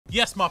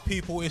Yes, my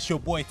people, it's your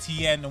boy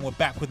TN, and we're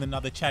back with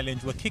another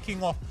challenge. We're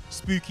kicking off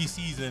spooky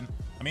season.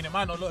 I mean, it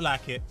might not look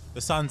like it.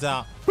 The sun's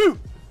out. Woo!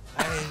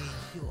 Hey,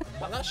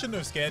 that shouldn't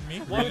have scared me.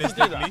 Why would you do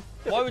that?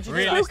 Why would you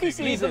do that? Spooky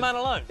season. Leave the man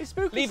alone. It's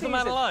spooky Leave the man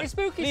season. alone. It's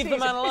spooky Leave season.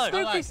 the man alone. It's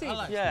spooky season.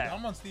 Yeah,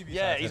 I'm on Stevie's side.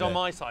 Yeah, he's today. on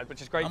my side,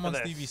 which is great I'm for on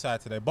this. Stevie's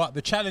side today. But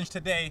the challenge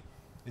today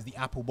is the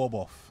apple bob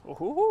off.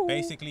 Ooh.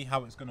 Basically,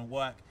 how it's going to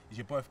work is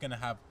you're both going to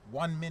have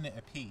 1 minute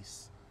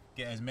apiece.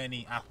 Get as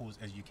many apples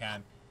as you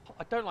can.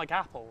 I don't like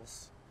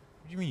apples.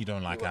 What do you mean you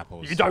don't like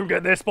apples? You don't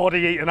get this body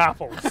eating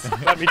apples.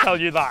 Let me tell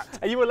you that.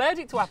 Are you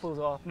allergic to apples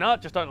or? No,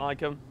 just don't like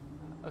them.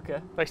 Okay.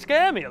 They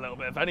scare me a little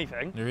bit, if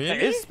anything. Really?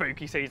 It is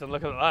spooky season,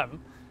 looking at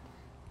them.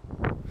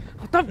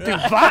 Don't do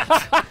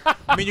that!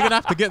 I mean, you're going to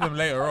have to get them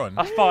later on.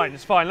 That's fine,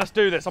 it's fine. Let's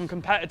do this. I'm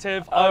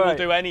competitive. I will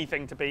do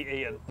anything to beat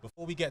Ian.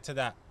 Before we get to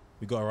that,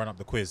 we got to run up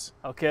the quiz.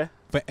 Okay.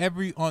 For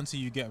every answer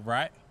you get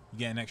right, you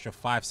get an extra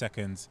 5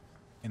 seconds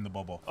in the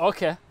bob off.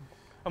 Okay.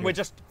 And we're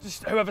just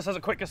whoever says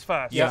it quickest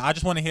first. Yeah, I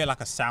just want to hear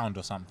like a sound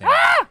or something.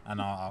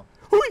 And I'll...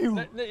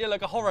 You're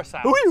like a horror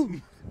sound.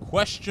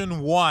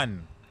 Question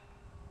 1.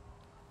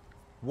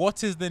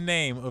 What is the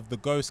name of the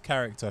ghost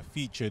character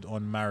featured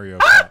on Mario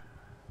Kart?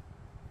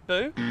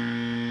 Boo?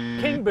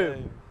 King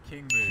Boo.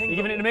 King Boo. Are you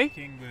giving it to me?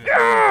 King Boo.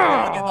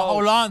 Yeah! Get the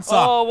whole answer.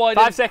 Oh, why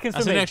 5 seconds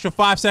That's for an me. extra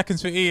 5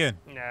 seconds for Ian.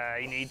 Nah,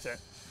 he needs it.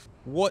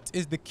 What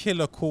is the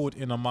killer called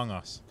in Among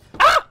Us?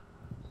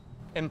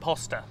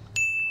 Imposter.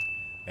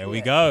 There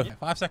we go.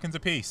 5 seconds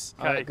apiece.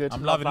 Okay, good.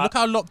 I'm Love loving it. that. Look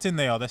how locked in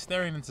they are. They're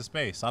staring into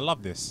space. I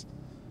love this.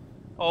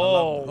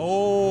 Oh.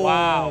 Oh,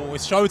 Wow.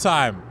 It's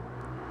showtime.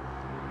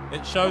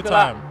 It's at showtime.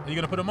 that. Are you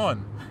going to put them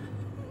on?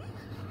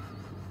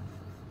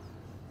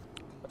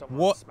 I don't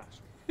want What? to smash.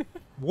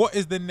 What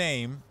is the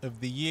name of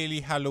the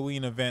yearly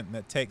Halloween event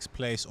that takes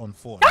place on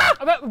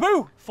Fortnite?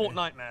 Boo!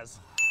 Fortnightmares.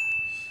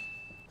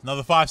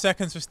 Another 5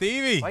 seconds for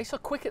Stevie. Why are you so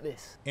quick at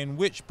this? In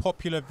which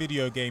popular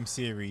video game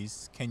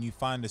series can you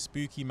find a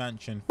spooky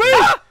mansion?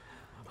 I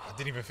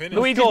didn't even finish.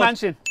 Luigi's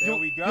Mansion. There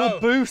we Your go.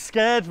 boo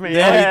scared me.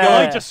 There we go.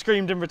 I just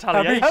screamed in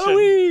retaliation.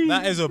 Halloween!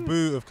 That is a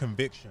boo of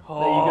conviction. There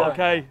you Oh, go.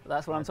 okay.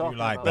 That's what I'm talking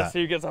like about. that. Let's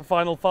see who gets that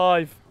final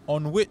 5.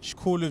 On which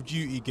Call of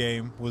Duty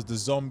game was the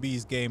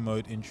Zombies game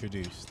mode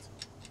introduced?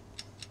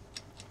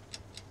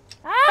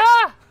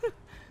 Ah!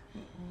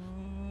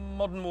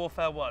 Modern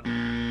Warfare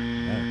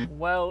 1.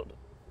 World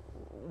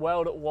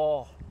at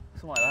War.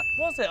 Something like that.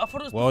 Was it? I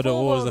thought it was World at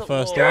before War was World the at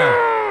first War. game.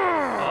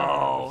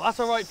 Oh, that's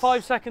all right.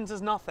 5 seconds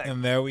is nothing.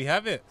 And there we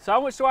have it. So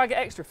how much do I get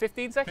extra?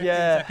 15 seconds? 15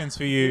 seconds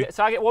for you.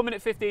 So I get 1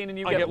 minute 15 and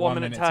you I get get 1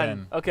 minute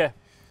 10. Okay.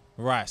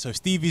 Right, so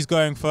Stevie's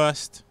going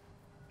first.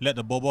 Let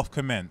the bob off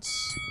commence.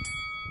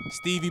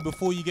 Stevie,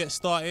 before you get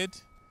started,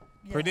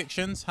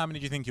 predictions, how many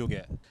do you think you'll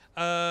get?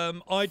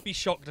 I'd be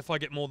shocked if I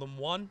get more than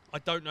 1. I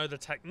don't know the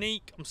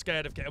technique. I'm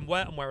scared of getting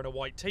wet. I'm wearing a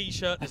white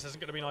t-shirt. This isn't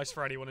going to be nice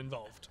for anyone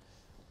involved.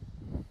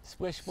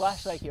 Splish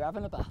splash like you're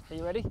having a bath. Are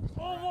you ready?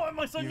 Oh, why am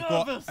I so You've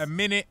nervous? got a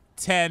minute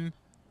 10,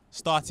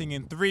 starting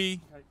in 3,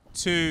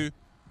 2,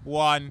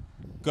 1,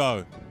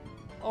 go.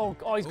 Oh,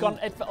 he's gone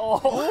head for, oh.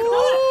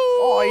 Oh,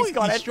 Oh, he's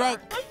gone head struck.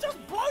 I just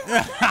blown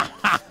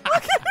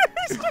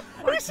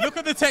Look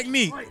at the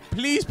technique.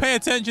 Please pay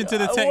attention to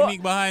the What?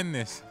 technique behind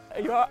this.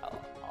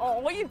 Oh,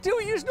 what are you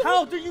doing? You just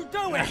How do you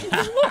do it?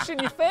 Just mush in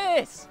your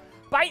face.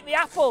 Bite the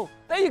apple.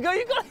 There you go.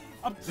 You got it.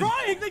 I'm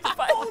trying. They just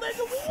fall in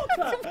the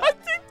water.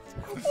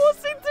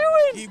 What's he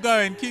doing? Keep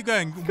going, keep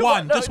going. Come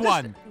One, on, no, just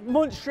one.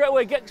 Munch straight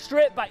away. Get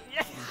straight back.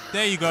 Yeah.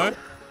 There you go.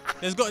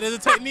 There's a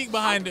technique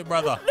behind it,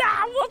 brother.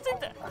 Nah, what's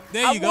it?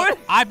 There you go.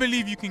 I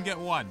believe you can get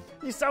 1.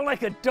 You sound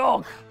like a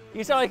dog.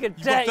 You sound like a You've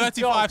got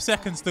dirty 35 dog.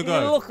 seconds to You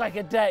go. look like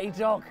a dirty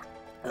dog.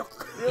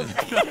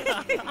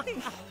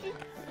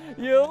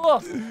 You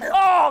look.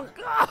 Oh,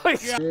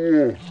 gosh.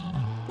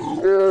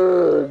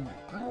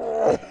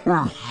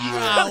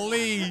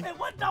 Golly. It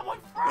went down my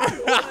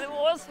throat.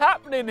 What's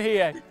happening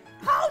here?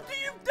 How do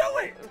you do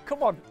it?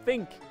 Come on,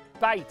 think.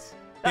 Bite.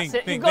 That's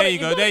it. Think. Got There it. you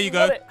go, got there it, you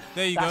got go. it.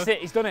 There you That's go. it.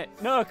 He's done it.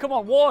 No, come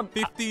on. 1.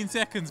 15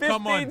 seconds, 15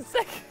 come on.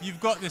 seconds. You've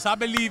got this. I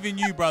believe in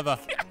you, brother.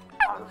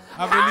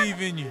 I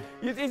believe in you.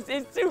 It's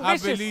too vicious. I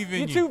believe in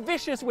You're you. too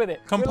vicious with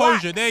it.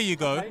 Composure, Relax. there you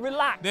go.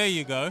 Relax. There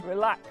you go.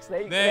 Relax.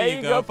 There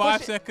you go. 5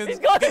 Push it. seconds. He's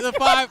got Get it. the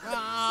 5.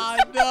 Ah,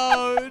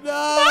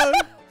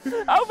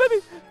 no. How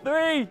many?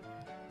 3,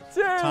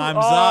 2. Time's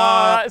oh,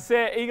 up. That's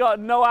it. He got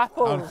no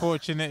apples.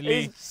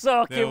 Unfortunately, He's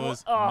sucking. there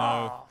was no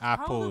How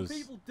apples. do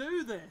people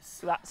do this?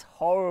 That's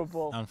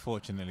horrible.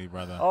 Unfortunately,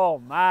 brother. Oh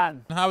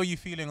man. How are you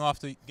feeling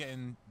after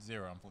getting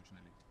 0,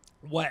 unfortunately?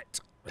 Wet.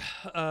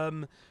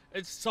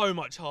 It's so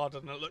much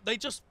harder than it looks. They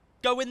just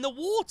go in the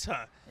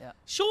water. Yeah.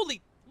 Surely,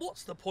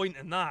 what's the point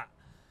in that?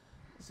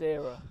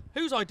 0.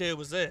 Whose idea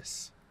was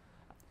this?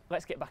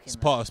 Let's get back in It's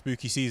there. part of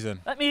spooky season.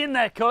 Let me in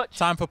there, coach.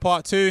 Time for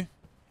part 2.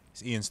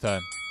 It's Ian's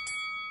turn.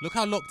 Look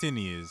how locked in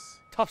he is.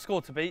 Tough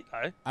score to beat,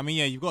 though. I mean,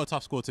 yeah, you've got a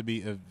tough score to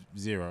beat of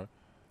 0.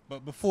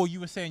 But before, you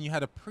were saying you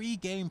had a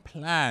pre-game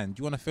plan. Do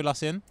you want to fill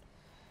us in?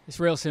 It's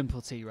real simple,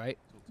 T, right?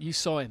 You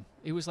saw him.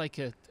 He was like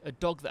a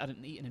dog that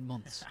hadn't eaten in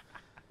months.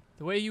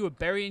 The way you were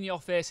burying your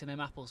face in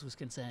them apples was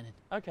concerning.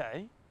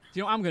 Okay.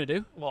 you know what I'm going to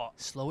do? What?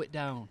 Slow it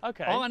down.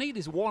 Okay. All I need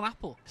is one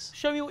apple.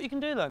 Show me what you can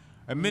do then.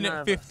 A minute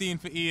Nervous. 15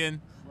 for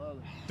Iain.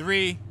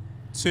 3,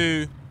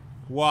 2,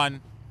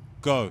 1,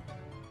 go.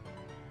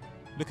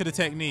 Look at the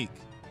technique.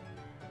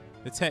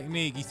 The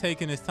technique. He's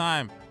taking his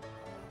time.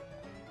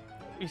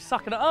 He's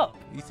sucking it up.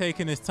 He's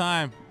taking his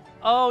time.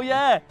 Oh,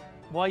 yeah.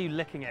 Why are you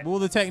licking it? Will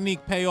the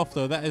technique pay off,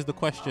 though? That is the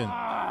question.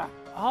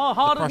 Oh,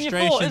 harder than you thought,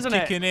 Frustration's isn't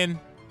it? kicking in.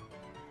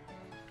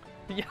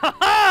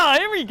 Yeah,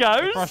 here he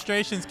goes.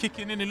 Frustration's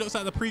kicking in. It looks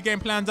like the pre-game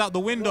plan's out the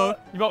window.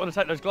 You might want to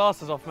take those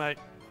glasses off, mate.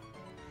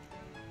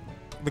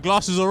 The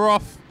glasses are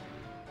off.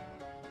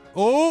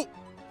 Oh!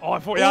 Oh, I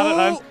thought he had it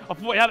then. Oh. I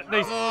thought he had it.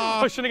 These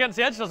pushing against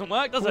the edge doesn't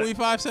work, does it?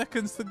 45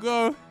 seconds to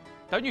go.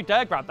 Don't you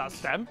dare grab that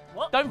stem.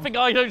 What? Don't think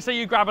I don't see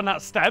you grabbing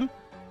that stem.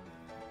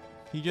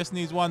 He just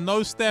needs one.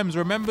 No stems.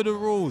 Remember the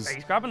rules.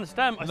 He's grabbing the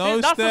stem. I No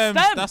see, that's stems. a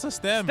stem. That's a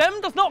stem.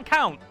 Stem does not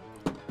count.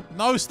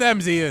 No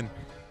stems, Iain.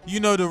 You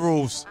know the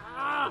rules.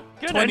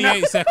 Good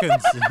 28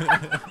 seconds.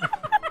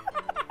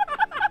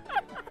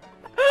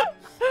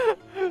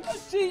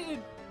 That's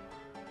cheating.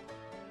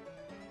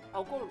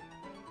 Oh, go.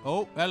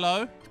 Oh,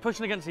 hello. It's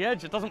pushing against the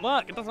edge. It doesn't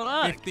work. It doesn't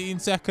work. 15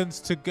 seconds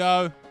to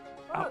go.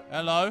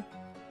 Hello.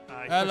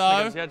 He's Hello. Pushing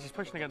against the edge. He's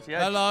pushing against the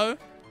edge. Hello.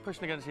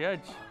 Pushing against the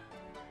edge.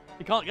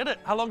 He can't get it.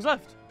 How long's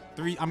left?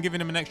 3. I'm giving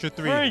him an extra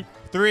 3. 3,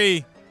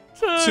 3,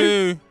 2,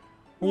 2,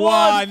 1.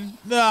 What am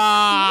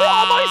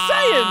I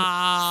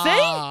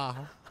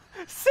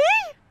saying? See?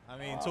 I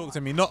mean, talk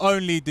to me. Not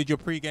only did your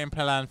pre-game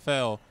plan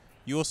fail,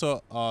 you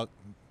also are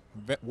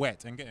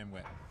wet and getting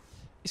wet.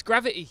 It's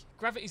gravity.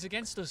 Gravity's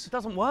against us. It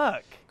doesn't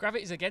work.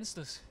 Gravity's against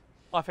us.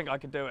 I think I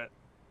can do it.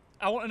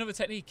 I want another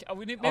technique. I'll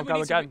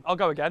go again. I'll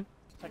go again.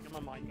 Taking my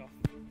mic off.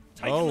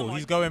 Oh,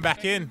 he's going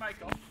back in.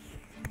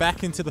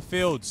 Back into the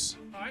fields.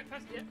 All right,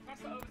 pass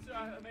that over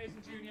to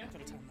Amazing Junior.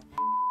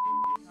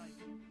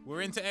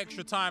 We're into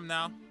extra time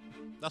now.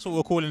 That's what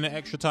we're calling it,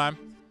 extra time.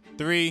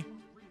 3,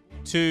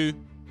 2,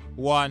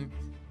 1,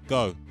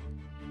 go.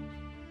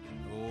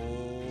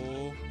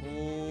 Oh,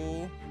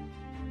 oh,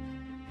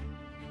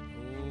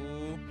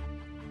 oh.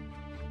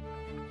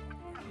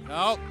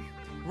 Oh,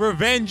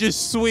 revenge is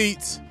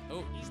sweet.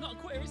 Oh, he's not a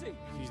quitter, is he?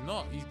 He's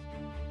not.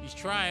 He's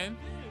trying.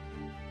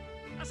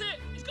 That's it.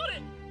 He's got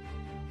it.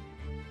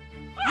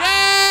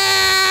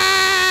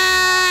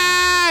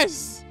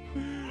 Yes!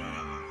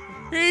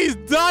 He's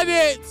done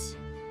it!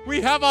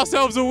 We have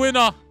ourselves a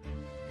winner.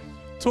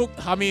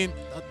 I mean,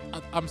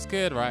 I'm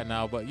scared right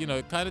now, but you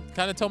know, kind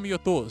of tell me your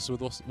thoughts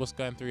with what's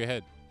going through your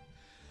head.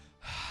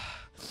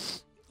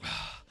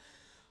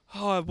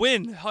 Oh, I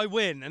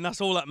win, and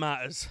that's all that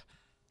matters.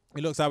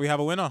 It looks like we have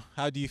a winner.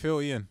 How do you feel,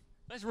 Iain?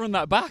 Let's run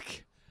that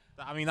back.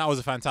 I mean, that was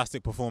a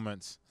fantastic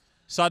performance.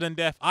 Sudden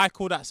death. I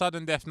call that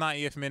sudden death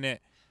 90th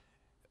minute.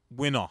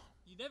 Winner.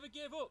 You never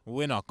give up.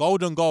 Winner.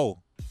 Golden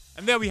goal.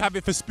 And there we have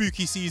it for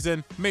spooky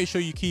season. Make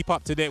sure you keep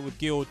up to date with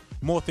Guild.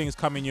 More things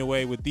coming your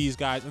way with these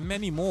guys and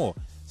many more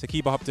to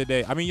keep up to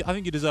date. I mean, I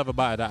think you deserve a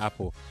bite of that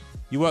apple.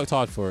 You worked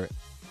hard for it.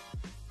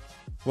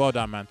 Well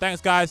done, man.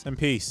 Thanks, guys, and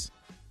peace.